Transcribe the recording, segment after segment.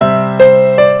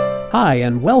Hi,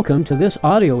 and welcome to this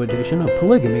audio edition of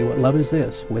Polygamy, What Love Is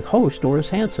This, with host Doris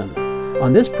Hanson.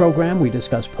 On this program, we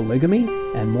discuss polygamy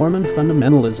and Mormon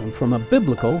fundamentalism from a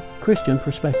biblical Christian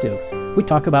perspective. We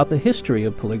talk about the history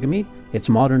of polygamy, its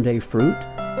modern-day fruit,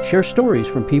 share stories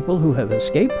from people who have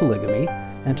escaped polygamy,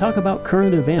 and talk about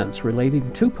current events relating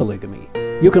to polygamy.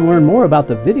 You can learn more about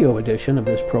the video edition of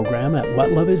this program at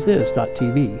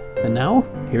whatloveisthis.tv. And now,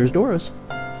 here's Doris.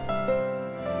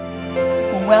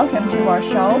 Welcome to our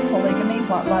show, Polygamy,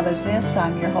 What Love Is This?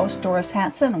 I'm your host, Doris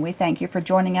Hanson, and we thank you for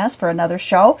joining us for another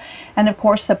show. And of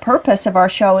course, the purpose of our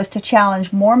show is to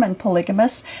challenge Mormon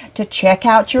polygamists to check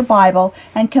out your Bible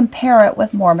and compare it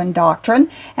with Mormon doctrine.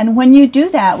 And when you do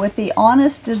that with the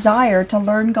honest desire to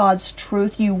learn God's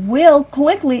truth, you will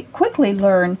quickly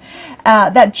learn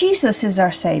that Jesus is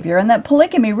our Savior and that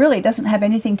polygamy really doesn't have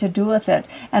anything to do with it,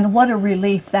 and what a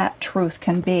relief that truth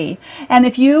can be. And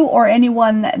if you or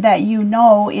anyone that you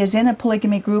know is in a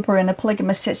polygamy group or in a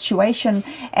polygamous situation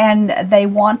and they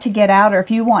want to get out, or if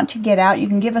you want to get out, you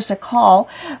can give us a call.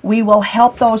 We will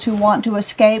help those who want to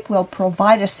escape. We'll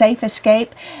provide a safe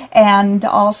escape and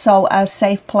also a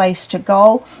safe place to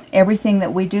go. Everything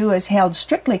that we do is held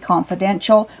strictly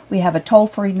confidential. We have a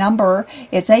toll-free number.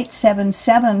 It's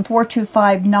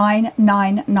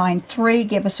 877-425-9993.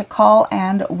 Give us a call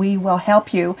and we will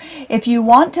help you. If you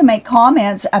want to make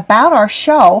comments about our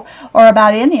show or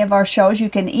about any of our shows,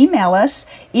 you can email us,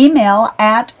 email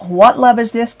at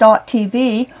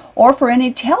whatloveisthis.tv, or for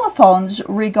any telephones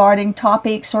regarding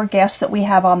topics or guests that we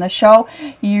have on the show,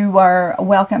 you are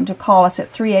welcome to call us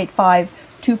at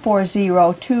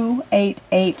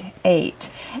 385-240-2888.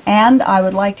 And I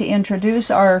would like to introduce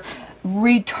our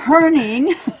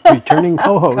returning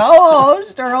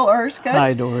co-host, Earl Erskine.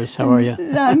 Hi, Doris. How are you?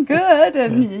 I'm good,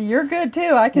 and you're good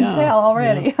too. I can tell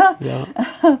already.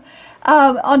 Yeah.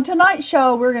 On tonight's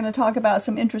show, we're going to talk about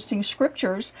some interesting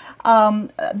scriptures.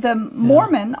 The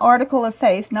Mormon Article of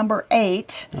Faith, number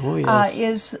 8,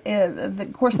 is,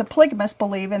 of course, the polygamists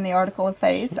believe in the Article of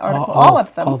Faith, all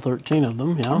of them. All 13 of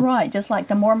them, yeah. Right, just like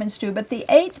the Mormons do. But the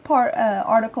 8th part,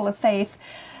 Article of Faith,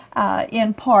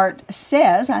 in part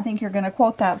says, I think you're going to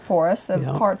quote that for us, the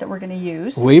part that we're going to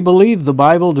use. We believe the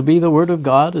Bible to be the Word of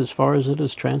God as far as it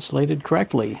is translated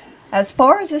correctly. As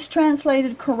far as it's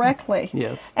translated correctly.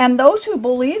 Yes. And those who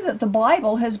believe that the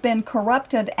Bible has been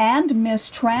corrupted and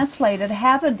mistranslated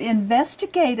haven't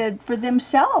investigated for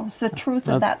themselves the truth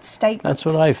of that statement. That's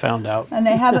what I found out. And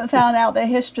they haven't found out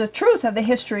the truth of the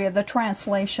history of the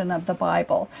translation of the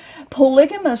Bible.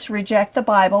 Polygamists reject the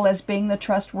Bible as being the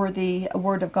trustworthy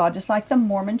Word of God, just like the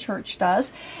Mormon Church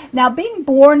does. Now, being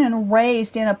born and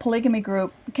raised in a polygamy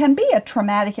group can be a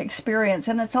traumatic experience,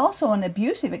 and it's also an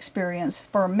abusive experience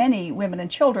for many women and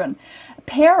children.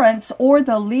 Parents or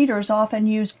the leaders often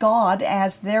use God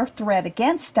as their threat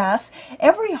against us.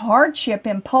 Every hardship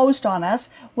imposed on us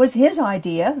was His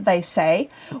idea, they say.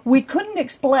 We couldn't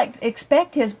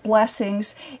expect His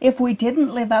blessings if we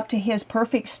didn't live up to His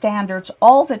perfect standards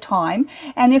all the time.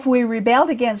 And if we rebelled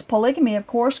against polygamy, of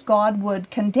course, God would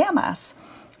condemn us.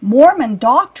 Mormon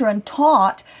doctrine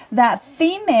taught that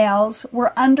females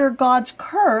were under God's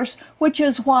curse, which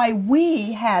is why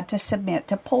we had to submit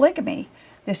to polygamy.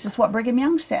 This is what Brigham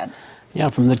Young said. Yeah,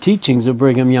 from the teachings of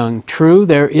Brigham Young. True,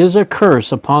 there is a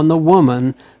curse upon the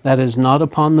woman that is not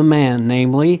upon the man,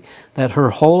 namely, that her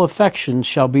whole affection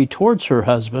shall be towards her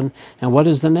husband, and what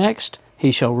is the next? He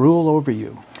shall rule over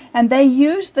you. And they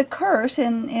used the curse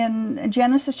in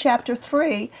Genesis chapter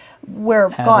 3, where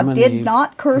God did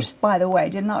not curse, by the way,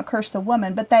 did not curse the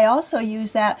woman, but they also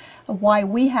use that why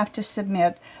we have to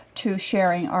submit to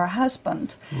sharing our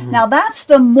husband. Now that's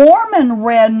the Mormon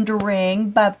rendering,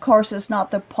 but of course it's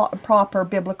not the proper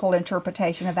biblical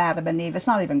interpretation of Adam and Eve. It's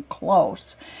not even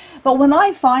close. But when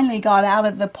I finally got out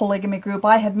of the polygamy group,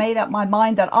 I had made up my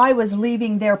mind that I was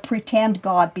leaving their pretend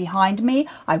God behind me.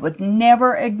 I would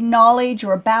never acknowledge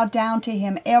or bow down to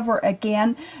him ever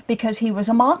again because he was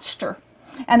a monster.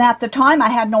 And at the time, I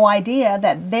had no idea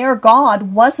that their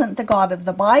God wasn't the God of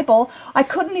the Bible. I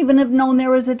couldn't even have known there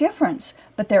was a difference.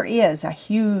 But there is a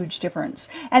huge difference.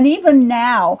 And even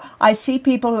now, I see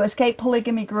people who escape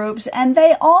polygamy groups, and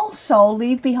they also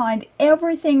leave behind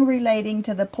everything relating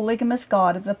to the polygamous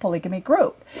God of the polygamy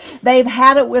group. They've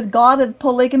had it with God of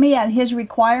polygamy and his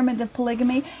requirement of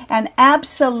polygamy, and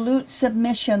absolute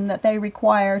submission that they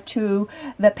require to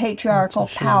the patriarchal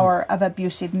power of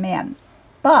abusive men.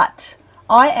 But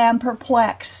I am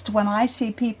perplexed when I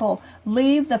see people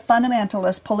leave the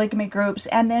fundamentalist polygamy groups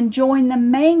and then join the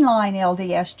mainline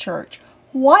LDS church.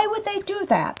 Why would they do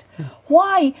that?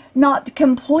 Why not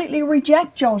completely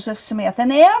reject Joseph Smith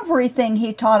and everything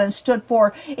he taught and stood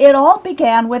for? It all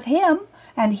began with him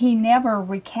and he never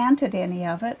recanted any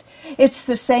of it. It's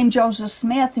the same Joseph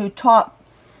Smith who taught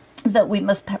that we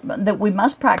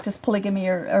must practice polygamy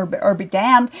or be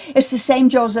damned. It's the same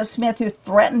Joseph Smith who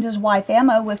threatened his wife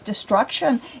Emma with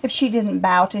destruction if she didn't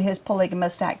bow to his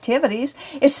polygamist activities.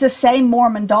 It's the same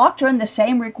Mormon doctrine, the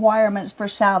same requirements for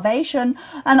salvation,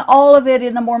 and all of it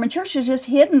in the Mormon Church is just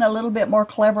hidden a little bit more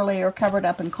cleverly or covered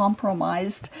up and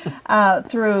compromised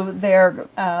through their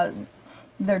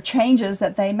changes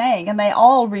that they make. And they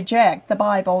all reject the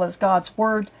Bible as God's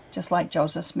Word, just like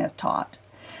Joseph Smith taught.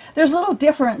 There's little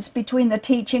difference between the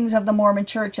teachings of the Mormon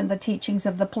Church and the teachings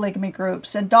of the polygamy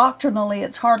groups, and doctrinally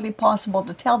it's hardly possible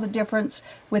to tell the difference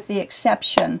with the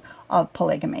exception of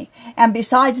polygamy. And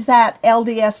besides that,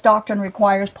 LDS doctrine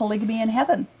requires polygamy in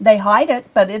heaven. They hide it,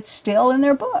 but it's still in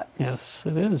their books. Yes,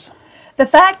 it is. The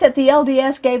fact that the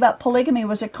LDS gave up polygamy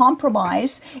was a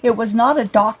compromise. It was not a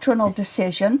doctrinal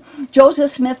decision. Joseph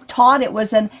Smith taught it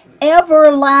was an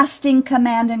everlasting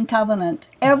command and covenant.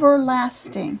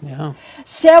 Everlasting. Yeah.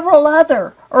 Several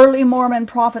other early Mormon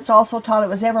prophets also taught it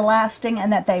was everlasting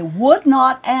and that they would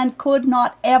not and could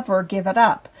not ever give it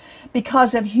up.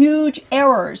 Because of huge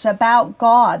errors about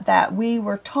God that we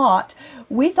were taught,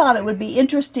 we thought it would be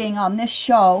interesting on this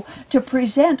show to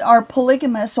present our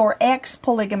polygamous or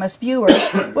ex-polygamous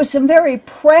viewers with some very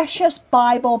precious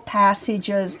Bible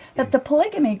passages that the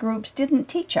polygamy groups didn't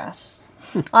teach us.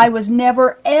 I was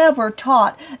never ever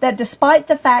taught that despite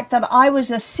the fact that I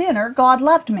was a sinner, God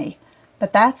loved me.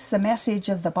 But that's the message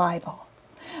of the Bible.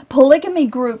 Polygamy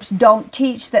groups don't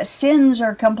teach that sins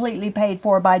are completely paid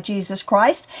for by Jesus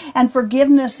Christ and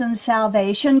forgiveness and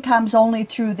salvation comes only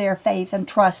through their faith and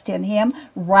trust in Him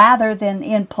rather than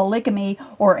in polygamy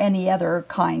or any other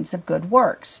kinds of good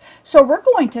works. So we're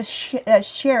going to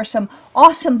share some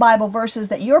awesome Bible verses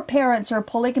that your parents or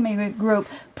polygamy group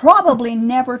probably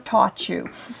never taught you.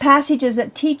 Passages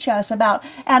that teach us about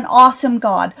an awesome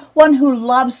God, one who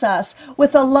loves us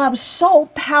with a love so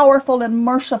powerful and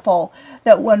merciful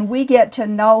that when we get to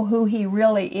know who He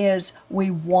really is,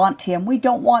 we want Him. We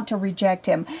don't want to reject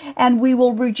Him. And we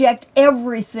will reject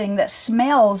everything that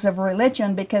smells of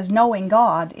religion because knowing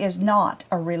God is not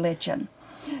a religion.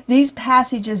 These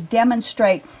passages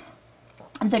demonstrate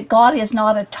that God is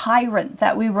not a tyrant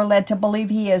that we were led to believe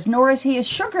He is, nor is He a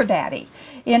sugar daddy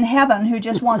in heaven who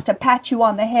just wants to pat you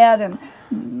on the head and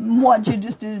want you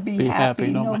just to be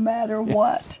happy no matter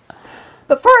what.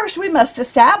 But first, we must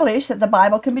establish that the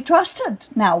Bible can be trusted.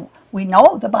 Now, we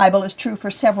know the Bible is true for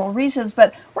several reasons,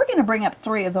 but we're going to bring up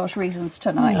 3 of those reasons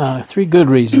tonight. 3 good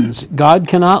reasons. God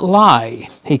cannot lie.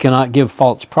 He cannot give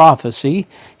false prophecy.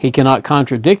 He cannot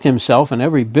contradict Himself, and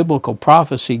every biblical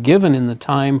prophecy given in the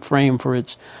time frame for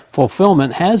its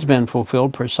fulfillment has been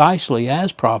fulfilled precisely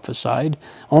as prophesied.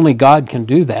 Only God can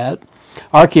do that.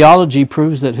 Archaeology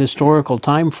proves that historical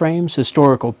time frames,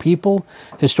 historical people,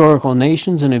 historical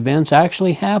nations, and events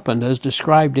actually happened as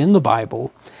described in the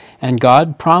Bible. And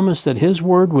God promised that His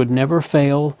word would never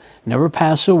fail, never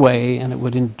pass away, and it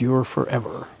would endure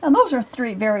forever. And those are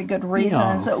 3 very good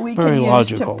reasons that we can use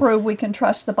logical. to prove we can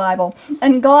trust the Bible.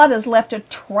 And God has left a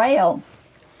trail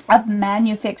of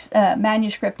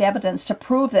manuscript evidence to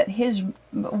prove that His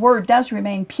word does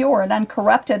remain pure and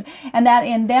uncorrupted, and that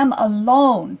in them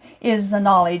alone is the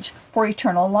knowledge for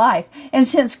eternal life. And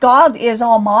since God is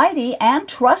almighty and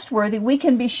trustworthy, we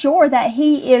can be sure that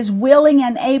He is willing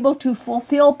and able to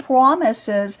fulfill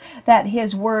promises that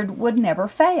His word would never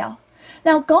fail.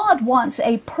 Now, God wants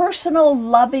a personal,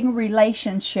 loving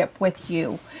relationship with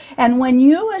you. And when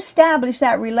you establish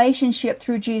that relationship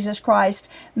through Jesus Christ,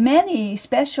 many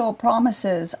special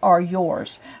promises are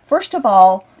yours. First of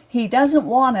all, He doesn't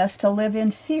want us to live in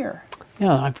fear.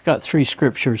 Yeah, I've got 3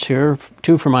 scriptures here,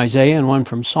 2 from Isaiah and 1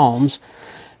 from Psalms.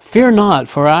 Fear not,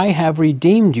 for I have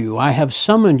redeemed you. I have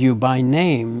summoned you by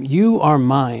name. You are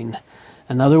mine.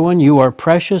 Another one, you are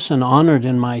precious and honored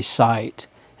in my sight.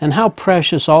 And how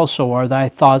precious also are thy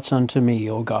thoughts unto me,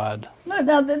 O God.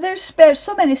 Now, there's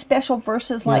so many special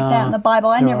verses like that in the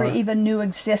Bible I never even knew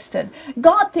existed.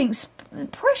 God thinks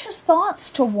precious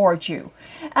thoughts towards you.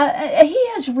 He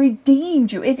has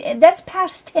redeemed you. That's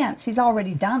past tense. He's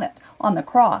already done it on the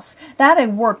cross. That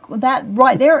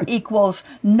right there equals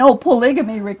no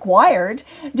polygamy required.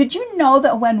 Did you know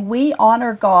that when we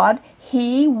honor God,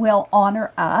 He will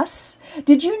honor us?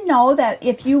 Did you know that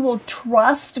if you will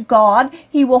trust God,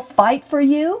 He will fight for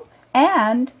you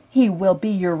and He will be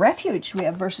your refuge? We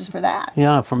have verses for that.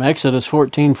 Yeah, from Exodus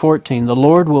 14:14, the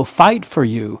Lord will fight for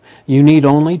you. You need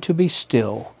only to be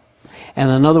still. And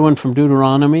another one from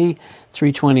Deuteronomy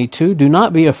 3:22, do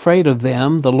not be afraid of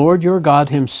them. The Lord your God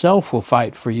Himself will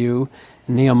fight for you.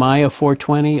 Nehemiah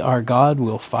 4:20, our God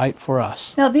will fight for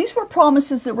us. Now, these were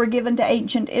promises that were given to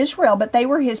ancient Israel, but they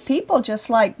were his people, just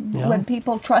like when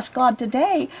people trust God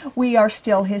today, we are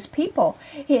still his people.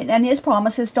 And his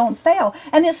promises don't fail.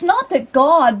 And it's not that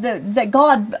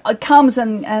God comes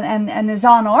and is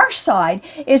on our side.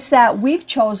 It's that we've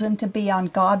chosen to be on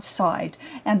God's side.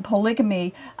 And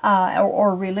polygamy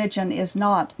or religion is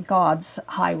not God's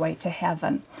highway to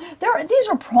heaven. These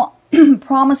are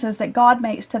promises that God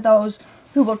makes to those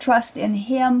who will trust in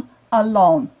him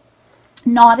alone.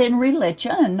 Not in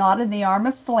religion, and not in the arm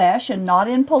of flesh, and not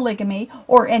in polygamy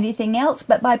or anything else,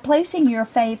 but by placing your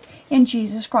faith in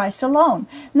Jesus Christ alone.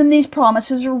 And then these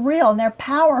promises are real, and they're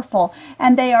powerful,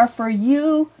 and they are for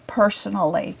you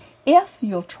personally, if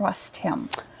you'll trust him.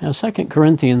 Now 2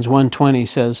 Corinthians 1:20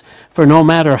 says, for no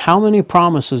matter how many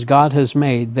promises God has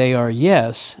made, they are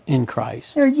yes in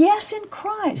Christ. They're yes in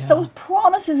Christ. Those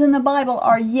promises in the Bible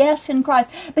are yes in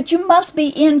Christ. But you must be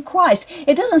in Christ.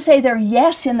 It doesn't say they're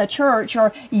yes in the church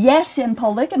or yes in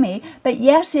polygamy, but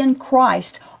yes in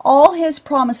Christ. All his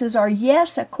promises are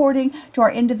yes according to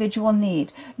our individual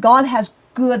need. God has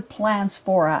good plans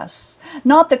for us,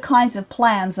 not the kinds of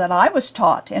plans that I was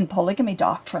taught in polygamy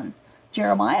doctrine.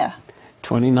 Jeremiah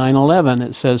 29:11,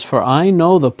 it says, for I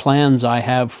know the plans I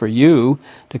have for you,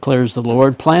 declares the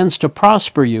Lord, plans to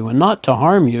prosper you and not to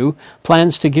harm you,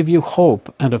 plans to give you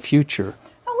hope and a future.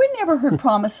 Oh, we never heard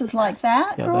promises like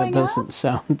that growing that up. doesn't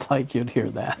sound like you'd hear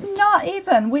that. Not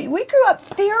even. We grew up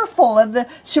fearful of the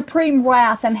supreme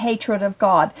wrath and hatred of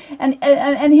God.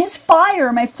 And his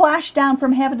fire may flash down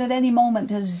from heaven at any moment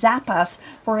to zap us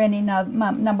for any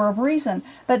number of reasons.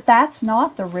 But that's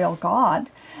not the real God.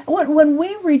 When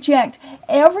we reject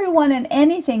everyone and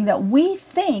anything that we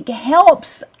think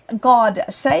helps God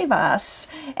save us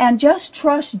and just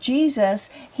trust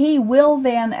Jesus, he will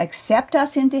then accept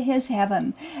us into his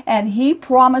heaven. And he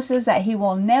promises that he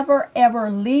will never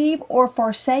ever leave or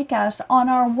forsake us on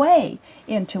our way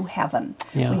into heaven.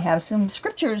 We have some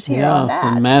scriptures here on that.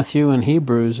 From Matthew and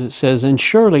Hebrews it says, and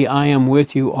surely I am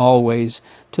with you always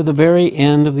to the very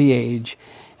end of the age,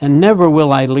 and never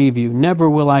will I leave you, never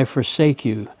will I forsake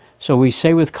you. So we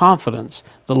say with confidence,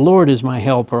 the Lord is my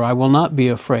helper, I will not be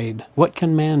afraid. What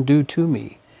can man do to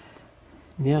me?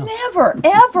 Never,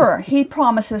 ever, he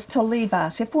promises to leave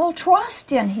us if we'll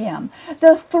trust in him.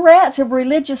 The threats of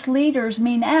religious leaders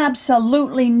mean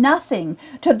absolutely nothing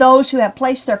to those who have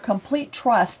placed their complete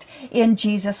trust in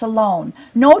Jesus alone.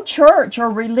 No church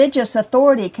or religious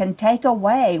authority can take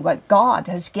away what God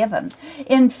has given.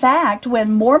 In fact,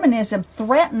 when Mormonism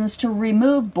threatens to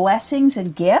remove blessings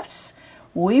and gifts,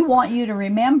 we want you to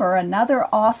remember another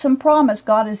awesome promise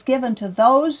God has given to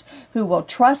those who will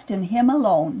trust in him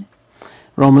alone.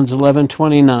 Romans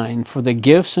 11:29, for the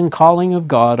gifts and calling of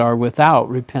God are without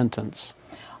repentance.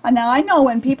 Now, I know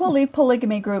when people leave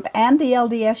polygamy group and the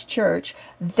LDS church,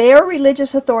 their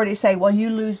religious authorities say, well, you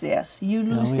lose this, you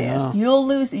lose this,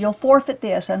 you'll forfeit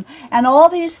this, and all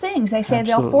these things they say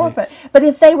they'll forfeit. But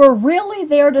if they were really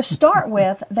there to start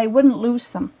with, they wouldn't lose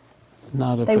them.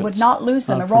 They would not lose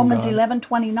them. In Romans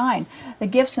 11:29, the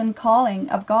gifts and calling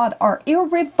of God are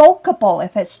irrevocable.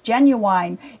 If it's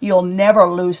genuine, you'll never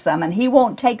lose them, and he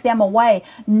won't take them away.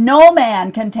 No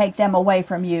man can take them away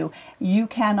from you. You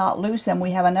cannot lose them.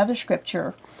 We have another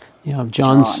scripture.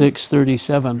 John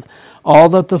 6:37, all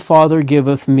that the Father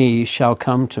giveth me shall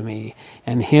come to me,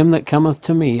 and him that cometh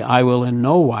to me I will in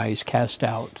no wise cast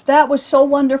out. That was so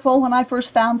wonderful when I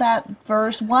first found that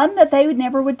verse, one that they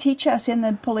never would teach us in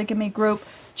the polygamy group.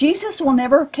 Jesus will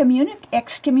never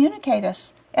excommunicate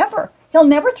us, ever. He'll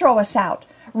never throw us out.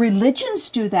 Religions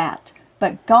do that,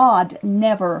 but God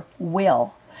never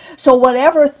will. So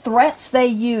whatever threats they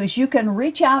use, you can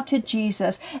reach out to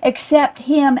Jesus, accept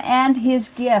him and his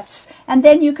gifts, and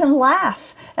then you can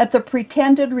laugh at the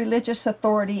pretended religious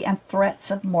authority and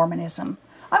threats of Mormonism.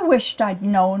 I wished I'd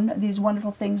known these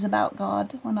wonderful things about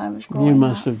God when I was growing up. You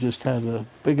must have just had the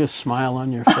biggest smile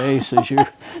on your face as you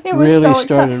really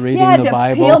started reading the Bible. You had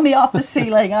to peel me off the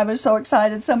ceiling. I was so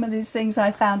excited. Some of these things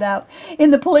I found out.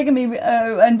 In the polygamy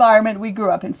environment, we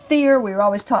grew up in fear. We were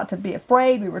always taught to be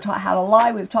afraid. We were taught how to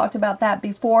lie. We've talked about that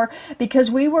before because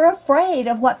we were afraid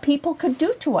of what people could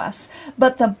do to us.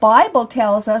 But the Bible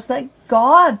tells us that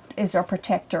God is our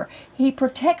protector. He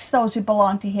protects those who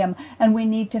belong to him, and we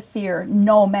need to fear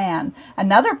no man.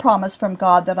 Another promise from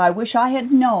God that I wish I had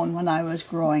known when I was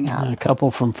growing up. A couple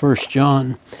from 1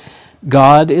 John.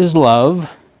 God is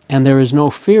love, and there is no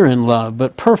fear in love,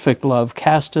 but perfect love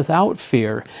casteth out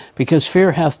fear, because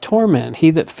fear hath torment.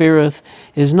 He that feareth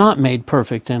is not made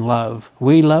perfect in love.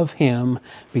 We love him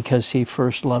because he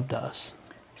first loved us.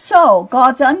 So,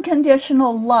 God's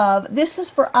unconditional love, this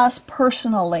is for us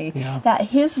personally, that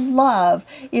His love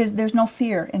is, there's no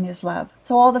fear in His love.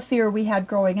 So all the fear we had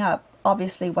growing up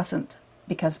obviously wasn't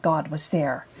because God was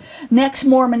there. Next,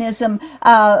 Mormonism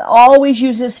always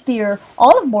uses fear.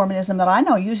 All of Mormonism that I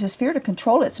know uses fear to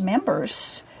control its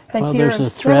members. Well, there's a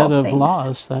threat of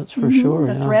loss, that's for sure.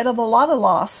 The threat of a lot of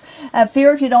loss.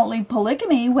 Fear if you don't leave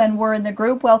polygamy when we're in the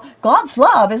group. Well, God's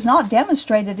love is not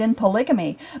demonstrated in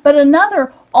polygamy. But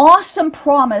another awesome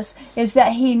promise is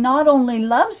that He not only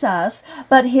loves us,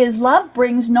 but His love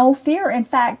brings no fear. In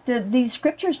fact, these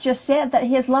scriptures just said that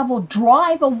His love will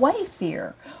drive away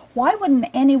fear. Why wouldn't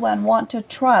anyone want to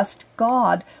trust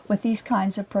God with these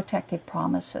kinds of protective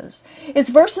promises? It's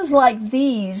verses like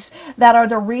these that are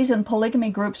the reason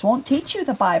polygamy groups won't teach you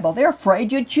the Bible. They're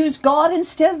afraid you'd choose God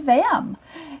instead of them.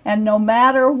 And no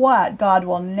matter what, God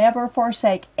will never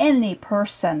forsake any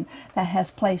person that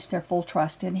has placed their full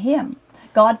trust in Him.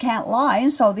 God can't lie,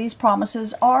 and so these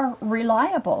promises are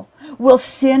reliable. Will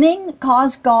sinning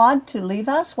cause God to leave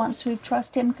us once we've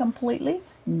trusted Him completely?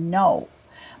 No.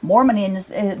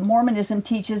 Mormonism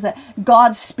teaches that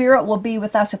God's Spirit will be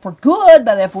with us if we're good,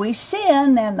 but if we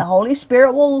sin, then the Holy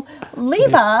Spirit will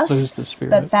leave us. Lose the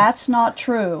Spirit. But that's not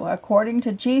true. According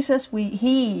to Jesus,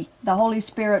 the Holy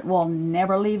Spirit, will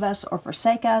never leave us or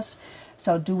forsake us.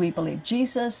 So do we believe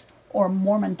Jesus or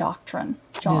Mormon doctrine?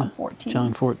 John 14.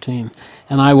 John 14.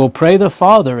 And I will pray the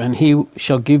Father, and He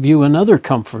shall give you another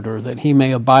Comforter, that He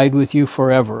may abide with you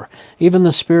forever, even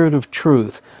the Spirit of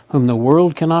truth, whom the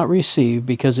world cannot receive,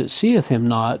 because it seeth Him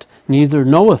not, neither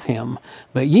knoweth Him.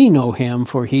 But ye know Him,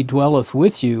 for He dwelleth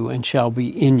with you, and shall be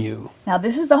in you. Now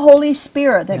this is the Holy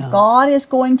Spirit that God is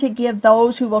going to give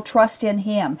those who will trust in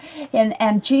Him.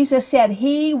 And Jesus said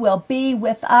He will be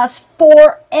with us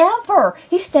forever.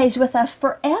 He stays with us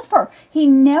forever. He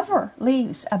never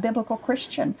leaves a biblical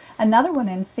Christian. Another one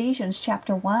in Ephesians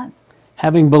chapter 1.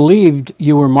 Having believed,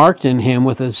 you were marked in Him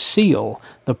with a seal,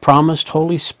 the promised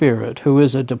Holy Spirit, who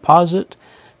is a deposit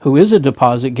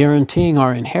guaranteeing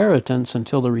our inheritance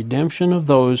until the redemption of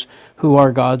those who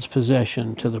are God's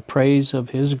possession, to the praise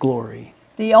of His glory.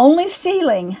 The only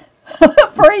sealing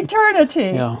for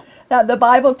eternity that the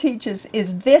Bible teaches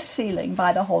is this sealing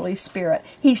by the Holy Spirit.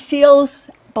 He seals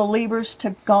believers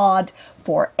to God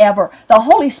forever. The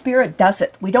Holy Spirit does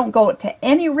it. We don't go to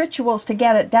any rituals to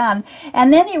get it done.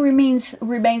 And then He remains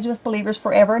with believers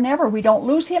forever and ever. We don't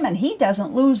lose Him, and He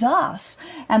doesn't lose us.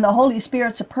 And the Holy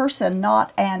Spirit's a person,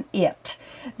 not an it.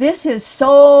 This is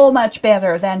so much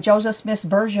better than Joseph Smith's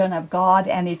version of God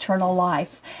and eternal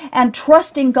life. And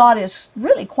trusting God is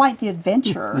really quite the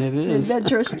adventure. It is. The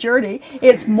adventurous journey.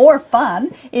 It's more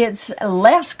fun. It's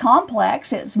less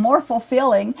complex. It's more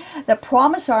fulfilling. The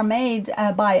promises are made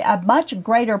by a much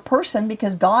greater person,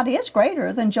 because God is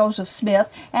greater than Joseph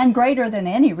Smith and greater than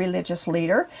any religious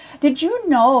leader. Did you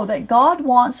know that God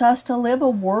wants us to live a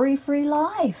worry-free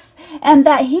life, and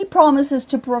that He promises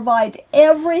to provide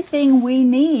everything we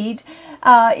need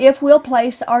if we'll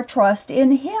place our trust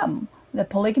in Him? The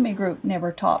polygamy group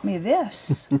never taught me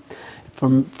this.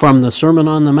 From the Sermon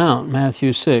on the Mount,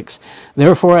 Matthew 6.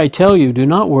 Therefore I tell you, do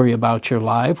not worry about your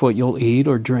life, what you'll eat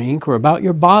or drink, or about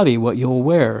your body, what you'll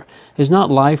wear. Is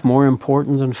not life more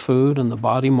important than food, and the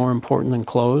body more important than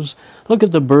clothes? Look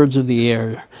at the birds of the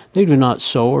air. They do not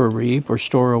sow or reap or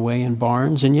store away in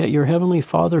barns, and yet your heavenly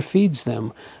Father feeds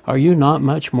them. Are you not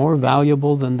much more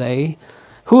valuable than they?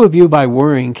 Who of you by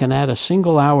worrying can add a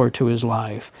single hour to his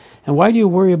life? And why do you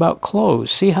worry about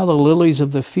clothes? See how the lilies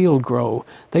of the field grow.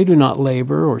 They do not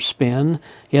labor or spin.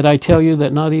 Yet I tell you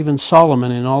that not even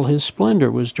Solomon in all his splendor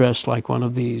was dressed like one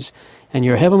of these. And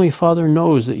your heavenly Father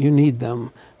knows that you need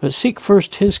them. But seek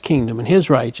first His kingdom and His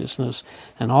righteousness,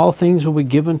 and all things will be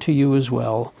given to you as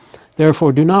well.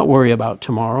 Therefore do not worry about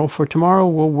tomorrow, for tomorrow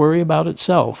will worry about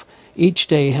itself. Each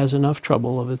day has enough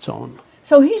trouble of its own.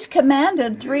 So He's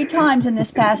commanded 3 times in this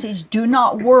passage, do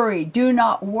not worry, do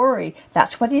not worry.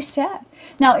 That's what He said.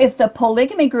 Now, if the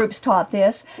polygamy groups taught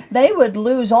this, they would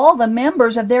lose all the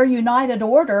members of their united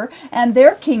order, and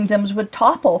their kingdoms would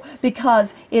topple,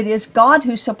 because it is God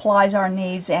who supplies our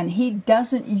needs, and He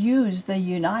doesn't use the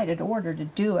united order to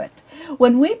do it.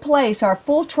 When we place our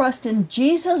full trust in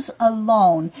Jesus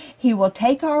alone, He will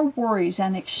take our worries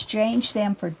and exchange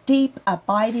them for deep,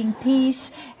 abiding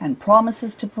peace and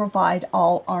promises to provide all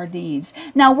all our needs.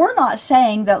 Now, we're not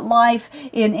saying that life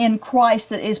in Christ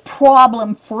that is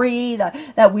problem-free,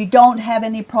 that we don't have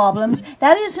any problems.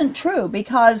 That isn't true,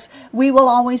 because we will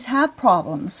always have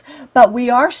problems. But we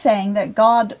are saying that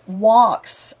God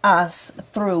walks us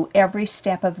through every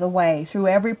step of the way, through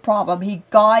every problem. He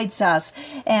guides us,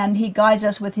 and He guides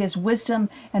us with His wisdom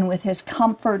and with His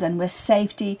comfort and with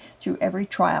safety through every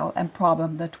trial and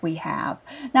problem that we have.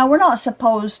 Now, we're not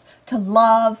supposed to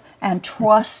love and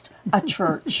trust a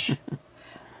church.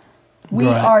 We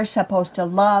are supposed to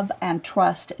love and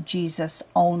trust Jesus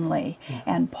only.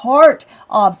 And part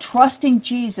of trusting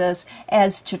Jesus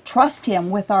is to trust Him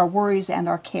with our worries and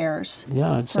our cares.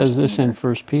 Yeah, it says this in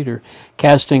 1 Peter,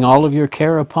 casting all of your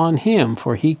care upon Him,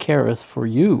 for He careth for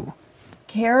you.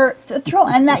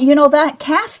 And that, you know, that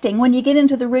casting, when you get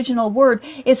into the original word,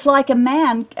 it's like a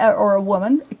man or a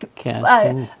woman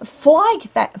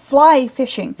fly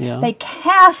fishing. Yeah. They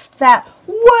cast that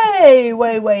way,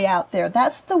 way, way out there.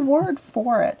 That's the word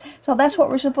for it. So that's what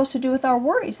we're supposed to do with our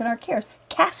worries and our cares.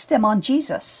 Cast them on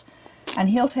Jesus, and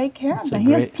He'll take care of them.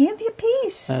 He'll give you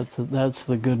peace. That's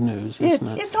the good news, isn't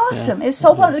it? It's awesome. Yeah,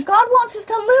 God wants us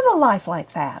to live a life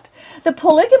like that. The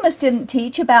polygamists didn't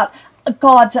teach about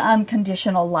God's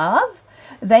unconditional love.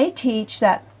 They teach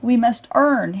that we must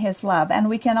earn His love, and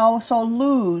we can also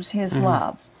lose His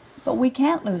love. But we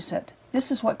can't lose it. This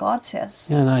is what God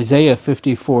says. In Isaiah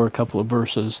 54, a couple of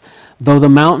verses, though the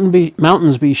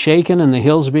mountains be shaken and the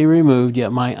hills be removed,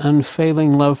 yet my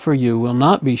unfailing love for you will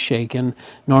not be shaken,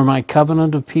 nor my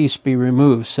covenant of peace be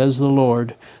removed, says the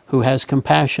Lord, who has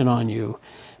compassion on you.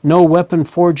 No weapon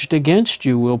forged against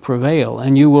you will prevail,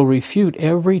 and you will refute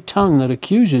every tongue that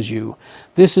accuses you.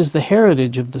 This is the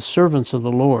heritage of the servants of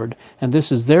the Lord, and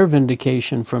this is their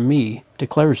vindication from me,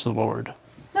 declares the Lord.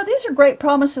 Now, these are great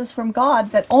promises from God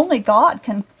that only God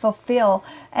can fulfill,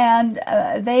 and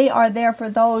they are there for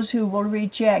those who will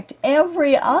reject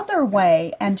every other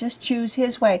way and just choose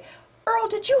His way. Earl,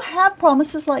 did you have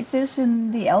promises like this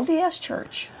in the LDS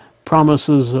Church?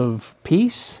 Promises of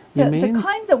peace, you mean? The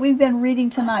kind that we've been reading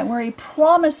tonight, where He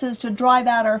promises to drive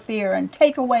out our fear and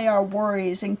take away our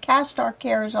worries and cast our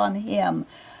cares on Him.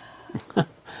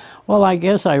 Well, I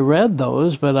guess I read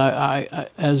those, but I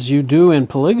as you do in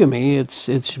polygamy,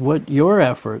 it's what your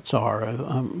efforts are.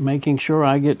 I'm making sure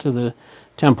I get to the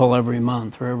temple every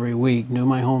month or every week, do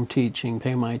my home teaching,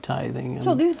 pay my tithing.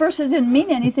 So these verses didn't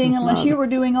mean anything unless you were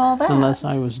doing all that. Unless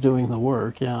I was doing the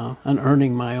work, yeah, and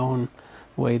earning my own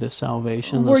way to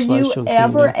salvation. Were you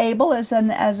ever able, as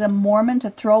a Mormon, to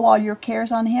throw all your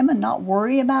cares on Him and not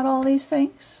worry about all these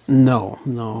things? No,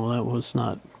 that was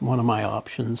not one of my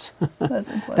options.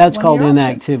 Wasn't That's called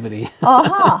inactivity.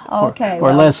 Okay.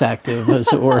 or less active,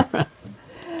 as it were.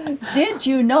 Did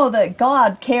you know that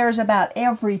God cares about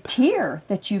every tear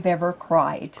that you've ever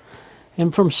cried?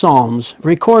 And from Psalms,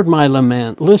 record my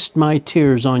lament, list my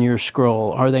tears on your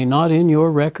scroll. Are they not in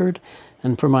your record?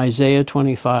 And from Isaiah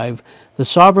 25, the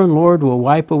sovereign Lord will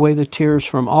wipe away the tears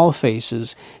from all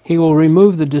faces. He will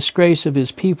remove the disgrace of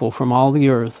His people from all the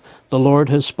earth. The Lord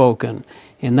has spoken.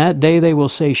 In that day they will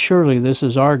say, surely this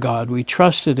is our God. We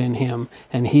trusted in Him,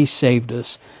 and He saved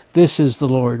us. This is the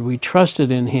Lord. We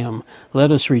trusted in Him. Let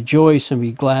us rejoice and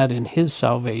be glad in His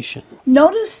salvation.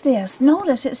 Notice this.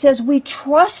 Notice it says we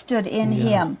trusted in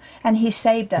Him and He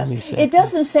saved us. It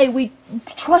doesn't say we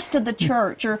trusted the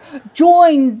church or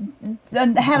joined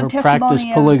and had a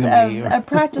testimony of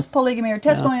practiced polygamy or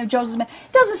testimony of Joseph Smith.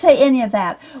 It doesn't say any of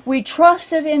that. We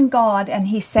trusted in God and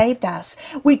He saved us.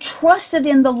 We trusted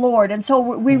in the Lord, and so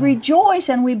we rejoice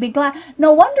and we be glad.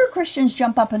 No wonder Christians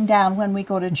jump up and down when we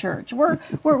go to church.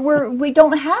 We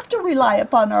don't have to rely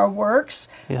upon our works.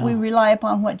 Yeah. We rely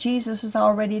upon what Jesus has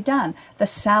already done. The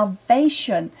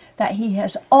salvation that He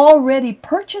has already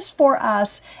purchased for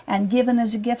us and given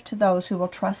as a gift to those who will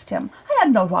trust Him. I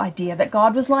had no idea that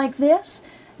God was like this,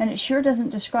 and it sure doesn't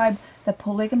describe the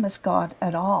polygamous God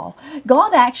at all.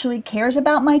 God actually cares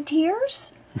about my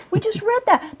tears. We just read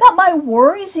that. About my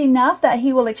worries enough that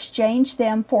He will exchange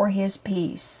them for His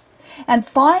peace. And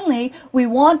finally, we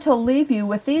want to leave you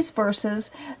with these verses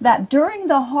that during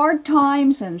the hard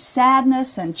times and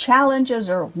sadness and challenges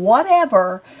or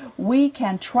whatever, we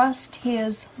can trust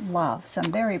His love. Some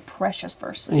very precious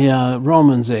verses. Yeah,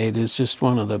 Romans 8 is just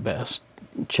one of the best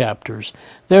chapters.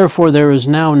 Therefore, there is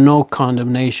now no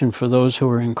condemnation for those who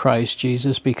are in Christ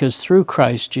Jesus, because through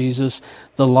Christ Jesus,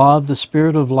 the law of the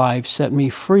Spirit of life set me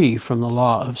free from the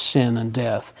law of sin and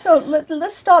death. So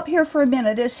let's stop here for a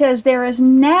minute. It says there is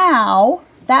now,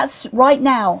 that's right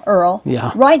now, Earl.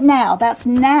 Yeah. Right now, that's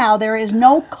now. There is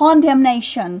no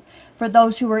condemnation for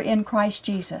those who are in Christ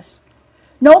Jesus.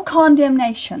 No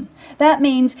condemnation. That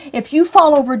means if you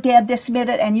fall over dead this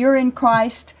minute and you're in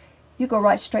Christ, you go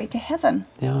right straight to heaven.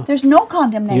 Yeah. There's no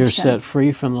condemnation. You're set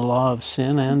free from the law of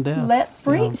sin and death.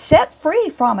 Set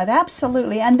free from it,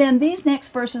 absolutely. And then these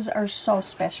next verses are so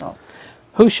special.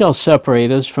 Who shall separate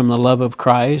us from the love of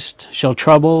Christ? Shall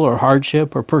trouble or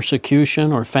hardship or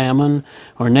persecution or famine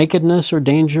or nakedness or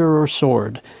danger or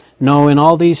sword? No, in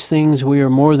all these things we are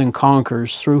more than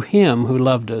conquerors through him who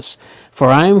loved us. For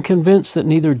I am convinced that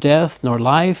neither death nor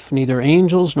life, neither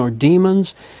angels nor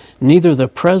demons, neither the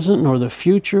present nor the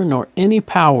future, nor any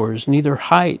powers, neither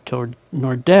height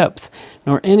nor depth,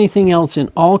 nor anything else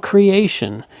in all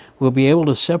creation will be able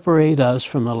to separate us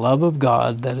from the love of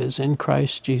God that is in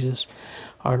Christ Jesus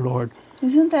our Lord.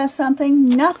 Isn't that something?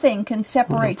 Nothing can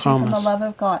separate you from the love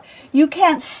of God. You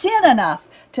can't sin enough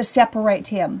to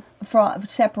separate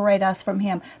us from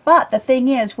him. But the thing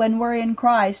is, when we're in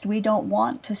Christ, we don't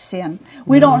want to sin.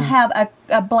 We don't have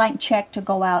a blank check to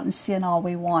go out and sin all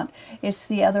we want. It's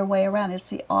the other way around. It's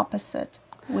the opposite.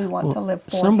 We want to live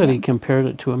for somebody him. compared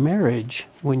it to a marriage.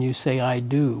 When you say I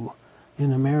do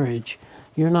in a marriage,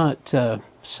 you're not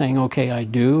saying, okay, I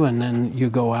do, and then you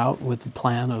go out with the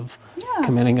plan of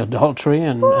committing adultery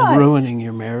and ruining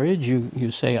your marriage. You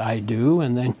say, I do,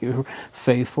 and then you're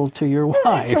faithful to your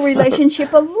wife. It's a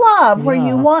relationship of love where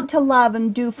you want to love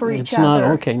and do for each other. It's not,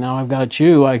 okay, now I've got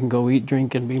you, I can go eat,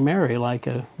 drink, and be merry, like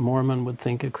a Mormon would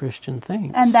think a Christian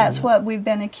thinks. And that's what we've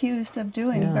been accused of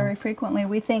doing very frequently.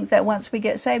 We think that once we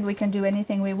get saved, we can do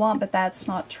anything we want, but that's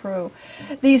not true.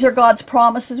 These are God's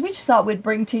promises. We just thought we'd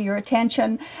bring to your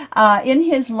attention. In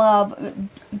his love,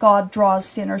 God draws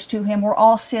sinners to him. We're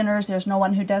all sinners. There's no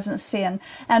one who doesn't sin.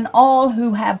 And all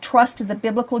who have trusted the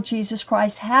biblical Jesus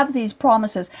Christ have these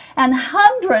promises. And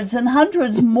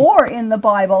hundreds more in the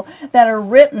Bible that are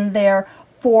written there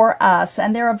for us.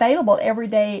 And they're available every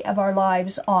day of our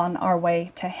lives on our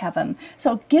way to heaven.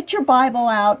 So get your Bible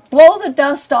out, blow the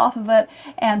dust off of it,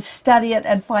 and study it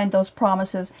and find those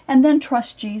promises. And then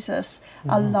trust Jesus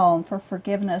alone for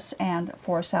forgiveness and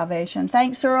for salvation.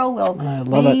 Thanks, Earl.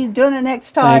 We'll be doing it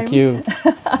next time. Thank you.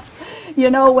 You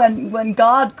know, when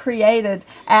God created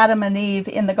Adam and Eve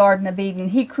in the Garden of Eden,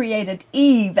 he created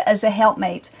Eve as a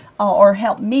helpmate or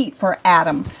helpmeet for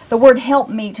Adam. The word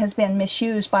helpmeet has been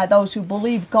misused by those who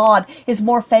believe God is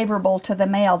more favorable to the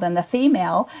male than the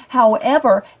female.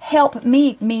 However,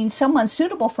 helpmeet means someone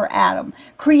suitable for Adam,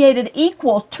 created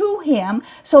equal to him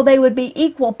so they would be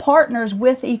equal partners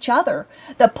with each other.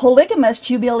 The polygamist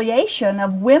humiliation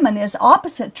of women is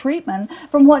opposite treatment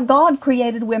from what God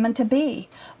created women to be.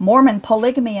 Mormon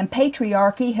polygamy and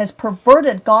patriarchy has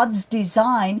perverted God's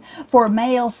design for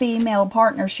male-female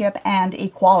partnership and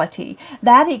equality.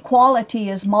 That equality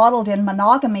is modeled in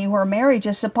monogamy, where marriage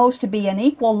is supposed to be an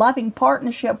equal loving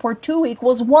partnership where 2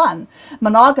 equals 1.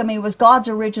 Monogamy was God's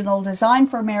original design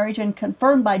for marriage and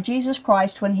confirmed by Jesus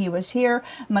Christ when he was here.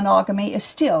 Monogamy is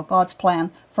still God's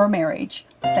plan for marriage.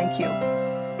 Thank you.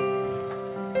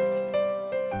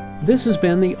 This has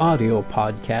been the audio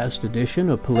podcast edition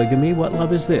of Polygamy, What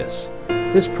Love Is This?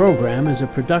 This program is a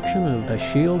production of the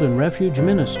Shield and Refuge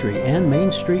Ministry and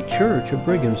Main Street Church of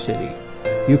Brigham City.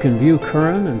 You can view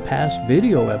current and past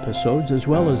video episodes as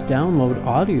well as download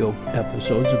audio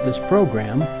episodes of this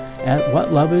program at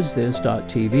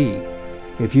whatloveisthis.tv.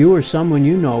 If you or someone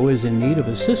you know is in need of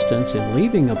assistance in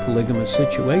leaving a polygamous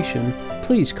situation,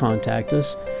 please contact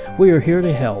us. We are here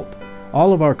to help.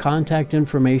 All of our contact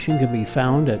information can be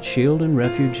found at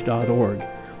shieldandrefuge.org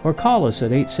or call us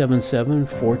at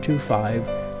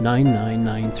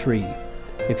 877-425-9993.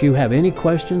 If you have any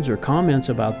questions or comments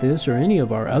about this or any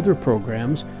of our other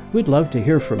programs, we'd love to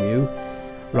hear from you.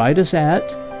 Write us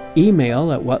at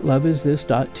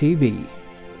email@whatloveisthis.tv.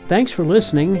 Thanks for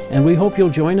listening, and we hope you'll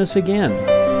join us again.